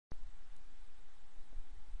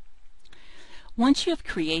Once you have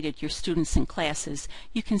created your students and classes,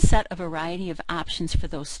 you can set a variety of options for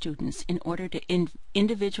those students in order to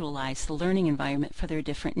individualize the learning environment for their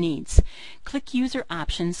different needs. Click User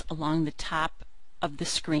Options along the top of the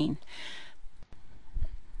screen.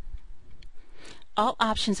 All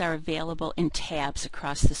options are available in tabs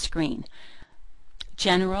across the screen: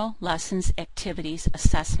 General, Lessons, Activities,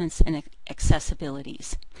 Assessments, and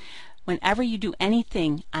Accessibilities. Whenever you do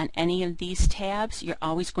anything on any of these tabs, you're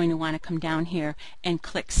always going to want to come down here and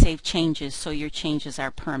click Save Changes so your changes are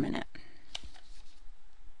permanent.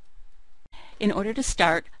 In order to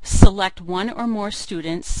start, select one or more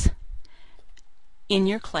students in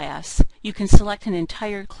your class. You can select an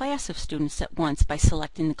entire class of students at once by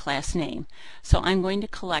selecting the class name. So I'm going to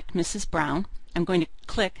select Mrs. Brown. I'm going to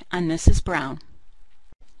click on Mrs. Brown.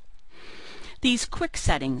 These quick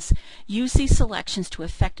settings, use these selections to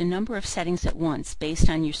affect a number of settings at once based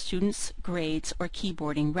on your students' grades or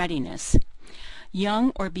keyboarding readiness.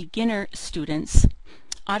 Young or beginner students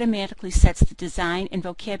automatically sets the design and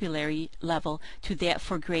vocabulary level to that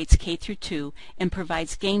for grades K through 2 and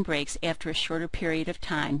provides game breaks after a shorter period of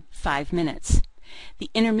time, 5 minutes.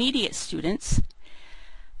 The intermediate students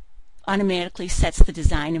automatically sets the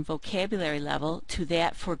design and vocabulary level to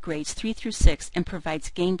that for grades 3 through 6 and provides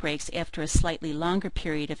game breaks after a slightly longer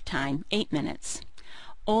period of time, 8 minutes.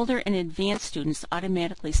 Older and advanced students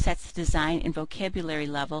automatically sets the design and vocabulary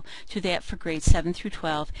level to that for grades 7 through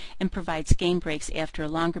 12 and provides game breaks after a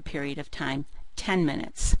longer period of time, 10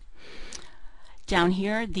 minutes. Down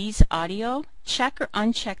here, these audio, check or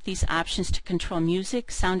uncheck these options to control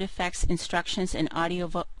music, sound effects, instructions, and audio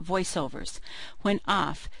voiceovers. When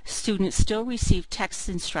off, students still receive text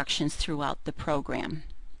instructions throughout the program.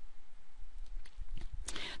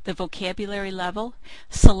 The vocabulary level,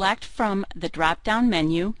 select from the drop-down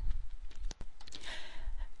menu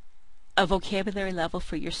a vocabulary level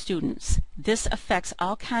for your students. This affects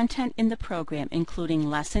all content in the program, including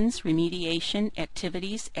lessons, remediation,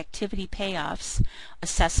 activities, activity payoffs,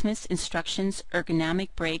 assessments, instructions, ergonomic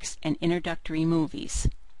breaks, and introductory movies.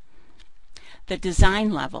 The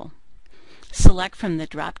design level, select from the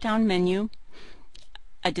drop-down menu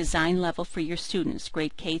a design level for your students,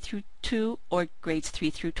 grade K through 2 or grades 3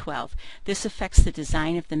 through 12. This affects the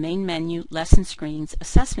design of the main menu, lesson screens,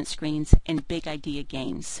 assessment screens, and big idea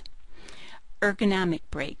games. Ergonomic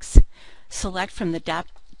breaks. Select from the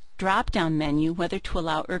drop-down menu whether to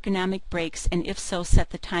allow ergonomic breaks, and if so,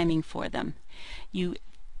 set the timing for them.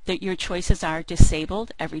 Your choices are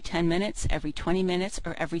disabled, every 10 minutes, every 20 minutes,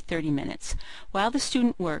 or every 30 minutes. While the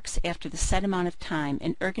student works, after the set amount of time,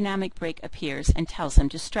 an ergonomic break appears and tells them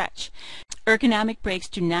to stretch. Ergonomic breaks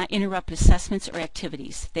do not interrupt assessments or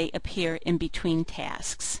activities. They appear in between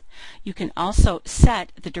tasks. You can also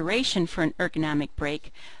set the duration for an ergonomic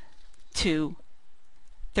break to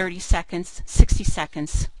 30 seconds, 60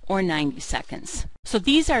 seconds, or 90 seconds. So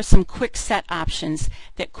these are some quick set options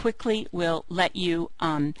that quickly will let you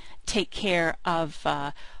take care of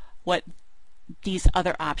what these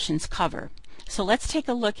other options cover. So let's take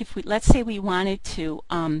a look. Let's say we wanted to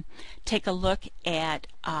take a look at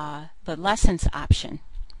the lessons option.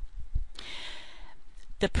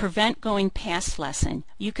 The Prevent Going Past lesson.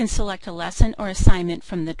 You can select a lesson or assignment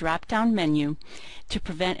from the drop-down menu to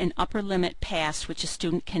prevent an upper limit past which a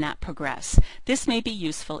student cannot progress. This may be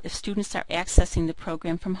useful if students are accessing the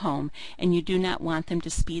program from home and you do not want them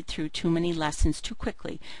to speed through too many lessons too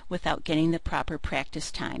quickly without getting the proper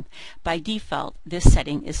practice time. By default, this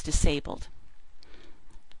setting is disabled.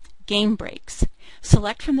 Game breaks.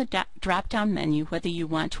 Select from the drop-down menu whether you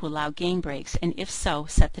want to allow game breaks, and if so,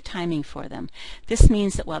 set the timing for them. This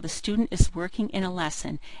means that while the student is working in a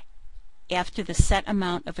lesson, after the set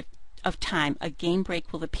amount of time, a game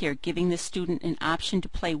break will appear, giving the student an option to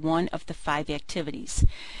play one of the 5 activities.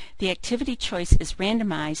 The activity choice is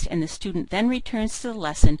randomized, and the student then returns to the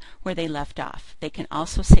lesson where they left off. They can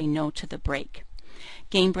also say no to the break.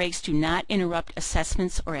 Game breaks do not interrupt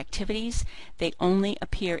assessments or activities. They only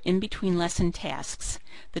appear in between lesson tasks.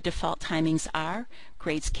 The default timings are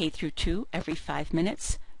grades K through 2 every 5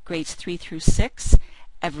 minutes, grades 3 through 6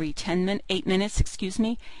 every 8 minutes,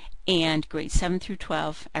 and grades 7 through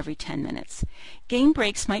 12 every 10 minutes. Game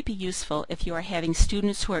breaks might be useful if you are having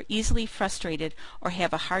students who are easily frustrated or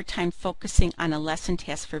have a hard time focusing on a lesson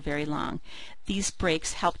task for very long. These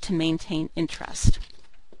breaks help to maintain interest.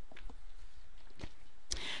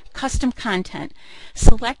 Custom content.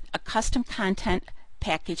 Select a custom content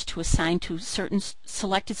package to assign to certain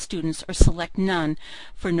selected students, or select none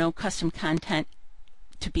for no custom content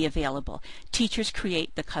to be available. Teachers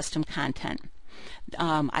create the custom content.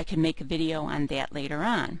 I can make a video on that later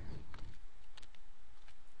on.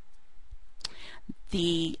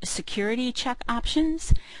 the security check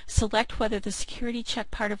options. Select whether the security check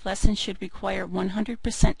part of lesson should require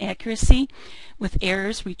 100% accuracy, with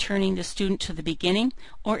errors returning the student to the beginning,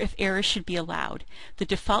 or if errors should be allowed. The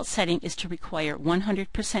default setting is to require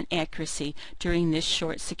 100% accuracy during this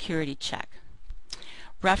short security check.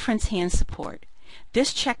 Reference hand support.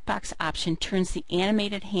 This checkbox option turns the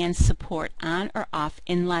animated hand support on or off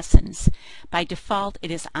in lessons. By default,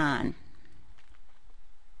 it is on.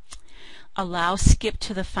 Allow skip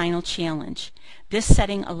to the final challenge. This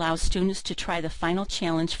setting allows students to try the final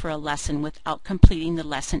challenge for a lesson without completing the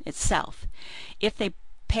lesson itself. If they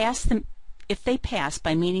pass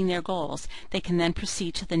by meeting their goals, they can then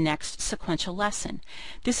proceed to the next sequential lesson.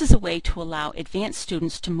 This is a way to allow advanced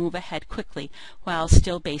students to move ahead quickly while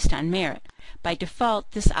still based on merit. By default,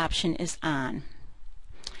 this option is on.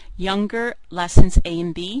 Younger lessons A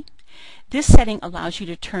and B. This setting allows you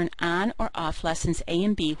to turn on or off lessons A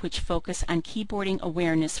and B, which focus on keyboarding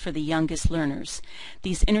awareness for the youngest learners.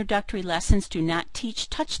 These introductory lessons do not teach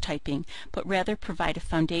touch typing, but rather provide a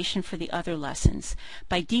foundation for the other lessons.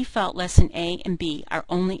 By default, lesson A and B are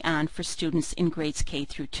only on for students in grades K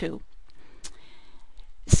through 2.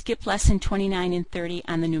 Skip lesson 29 and 30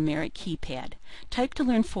 on the numeric keypad. Type to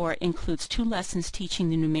Learn 4 includes 2 lessons teaching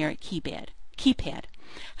the numeric keypad.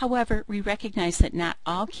 However, we recognize that not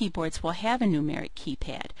all keyboards will have a numeric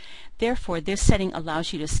keypad. Therefore, this setting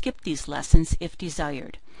allows you to skip these lessons if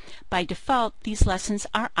desired. By default, these lessons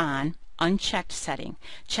are on, unchecked setting.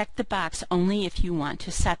 Check the box only if you want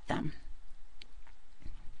to set them.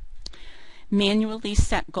 Manually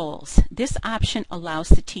set goals. This option allows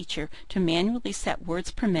the teacher to manually set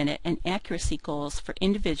words per minute and accuracy goals for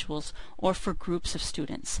individuals or for groups of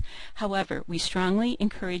students. However, we strongly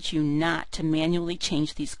encourage you not to manually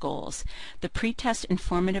change these goals. The pre-test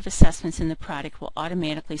informative assessments in the product will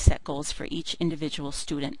automatically set goals for each individual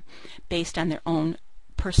student based on their own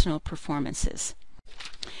personal performances.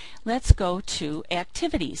 Let's go to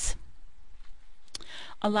activities.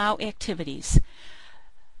 Allow activities.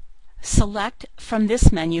 Select from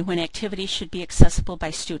this menu when activities should be accessible by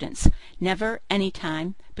students. Never any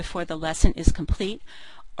time before the lesson is complete,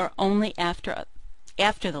 or only after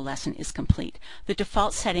the lesson is complete. The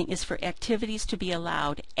default setting is for activities to be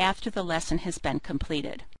allowed after the lesson has been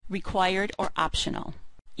completed. Required or optional.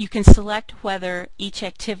 You can select whether each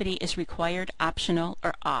activity is required, optional,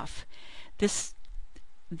 or off. This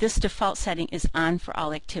default setting is on for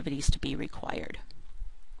all activities to be required.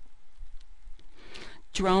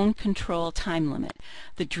 Drone control time limit.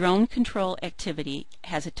 The drone control activity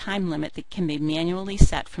has a time limit that can be manually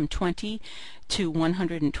set from 20 to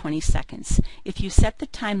 120 seconds. If you set the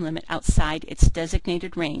time limit outside its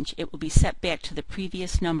designated range, it will be set back to the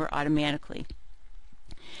previous number automatically.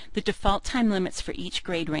 The default time limits for each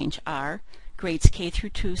grade range are grades K through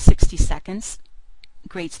 2, 60 seconds,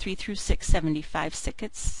 grades 3 through 6, 75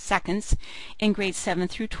 seconds, and grades 7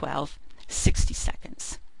 through 12, 60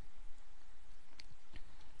 seconds.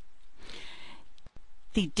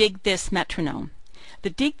 The Dig This metronome. The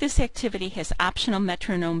Dig This activity has optional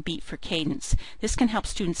metronome beat for cadence. This can help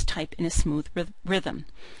students type in a smooth rhythm.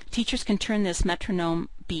 Teachers can turn this metronome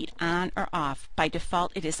beat on or off. By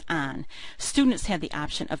default, it is on. Students have the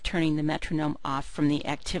option of turning the metronome off from the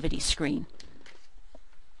activity screen.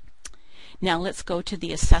 Now let's go to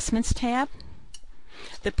the Assessments tab.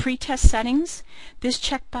 The pretest settings. This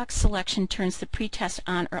checkbox selection turns the pretest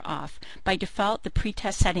on or off. By default, the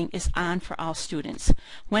pretest setting is on for all students.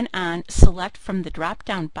 When on, select from the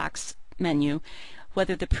drop-down box menu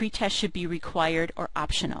whether the pretest should be required or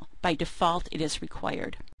optional. By default, it is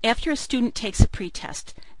required. After a student takes a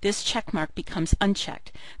pretest, this checkmark becomes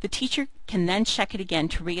unchecked. The teacher can then check it again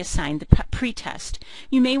to reassign the pretest.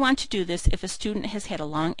 You may want to do this if a student has had a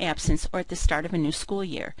long absence or at the start of a new school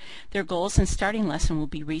year. Their goals and starting lesson will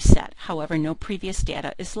be reset. However, no previous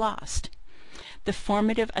data is lost. The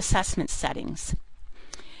formative assessment settings.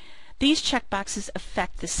 These checkboxes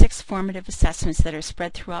affect the 6 formative assessments that are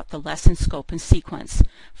spread throughout the lesson scope and sequence.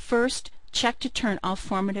 First, check to turn all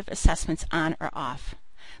formative assessments on or off.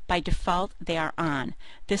 By default, they are on.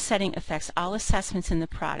 This setting affects all assessments in the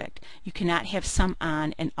product. You cannot have some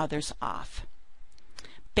on and others off.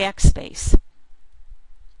 Backspace.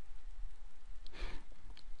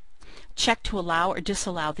 Check to allow or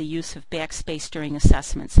disallow the use of backspace during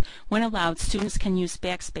assessments. When allowed, students can use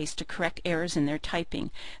backspace to correct errors in their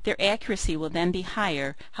typing. Their accuracy will then be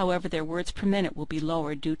higher, however their words per minute will be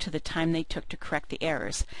lower due to the time they took to correct the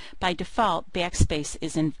errors. By default, backspace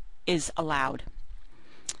is allowed.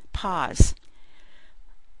 Pause.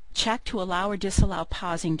 Check to allow or disallow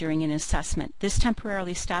pausing during an assessment. This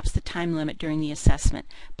temporarily stops the time limit during the assessment.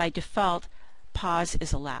 By default, pause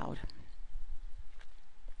is allowed.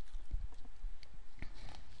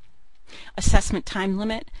 Assessment time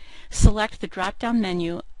limit. Select the drop-down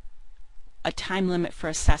menu, a time limit for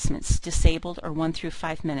assessments, disabled or 1 through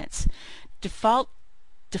 5 minutes. Default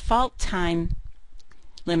time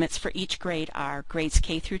limits for each grade are grades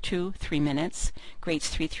K through 2, 3 minutes, grades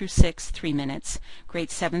 3 through 6, 3 minutes,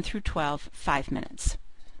 grades 7 through 12, 5 minutes.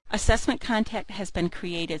 Assessment content has been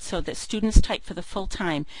created so that students type for the full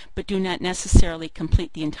time but do not necessarily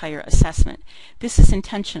complete the entire assessment. This is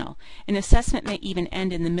intentional. An assessment may even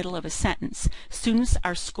end in the middle of a sentence. Students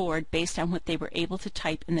are scored based on what they were able to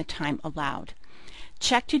type in the time allowed.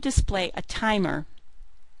 Check to display a timer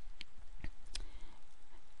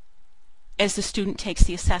as the student takes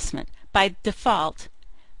the assessment. By default,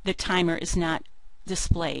 the timer is not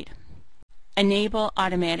displayed. Enable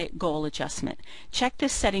automatic goal adjustment. Check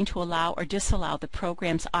this setting to allow or disallow the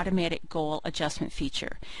program's automatic goal adjustment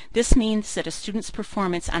feature. This means that a student's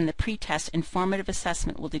performance on the pretest informative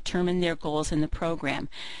assessment will determine their goals in the program.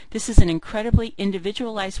 This is an incredibly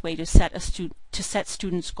individualized way to set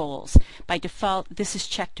students' goals. By default, this is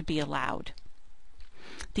checked to be allowed.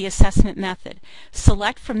 The assessment method.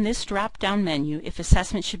 Select from this drop-down menu if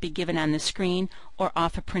assessment should be given on the screen or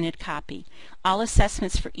off a printed copy. All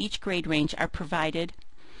assessments for each grade range are provided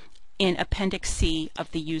in Appendix C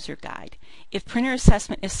of the user guide. If printer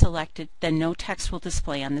assessment is selected, then no text will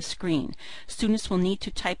display on the screen. Students will need to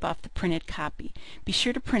type off the printed copy. Be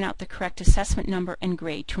sure to print out the correct assessment number and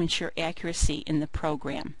grade to ensure accuracy in the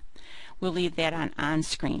program. We'll leave that on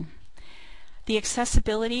screen. The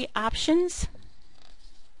accessibility options.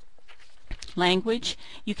 Language,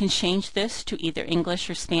 you can change this to either English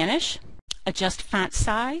or Spanish. Adjust font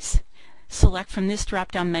size. Select from this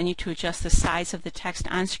drop-down menu to adjust the size of the text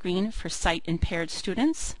on screen for sight-impaired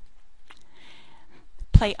students.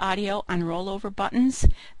 Play audio on rollover buttons.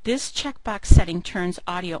 This checkbox setting turns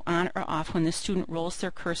audio on or off when the student rolls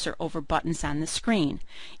their cursor over buttons on the screen.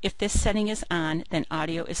 If this setting is on, then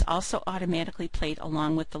audio is also automatically played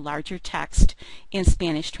along with the larger text in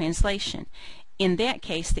Spanish translation. In that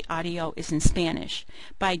case, the audio is in Spanish.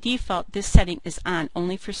 By default, this setting is on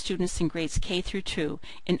only for students in grades K through 2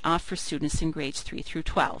 and off for students in grades 3 through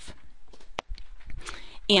 12.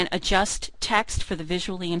 And adjust text for the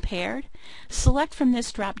visually impaired. Select from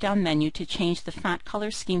this drop-down menu to change the font color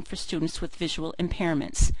scheme for students with visual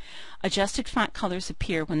impairments. Adjusted font colors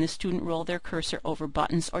appear when the student rolls their cursor over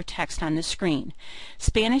buttons or text on the screen.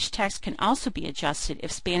 Spanish text can also be adjusted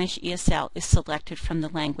if Spanish ESL is selected from the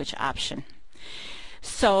language option.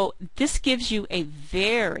 So this gives you a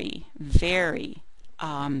very, very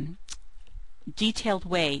detailed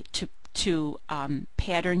way to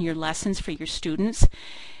pattern your lessons for your students.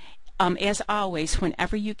 As always,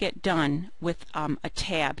 whenever you get done with a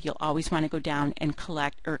tab, you'll always want to go down and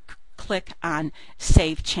click on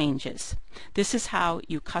Save Changes. This is how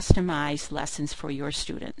you customize lessons for your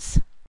students.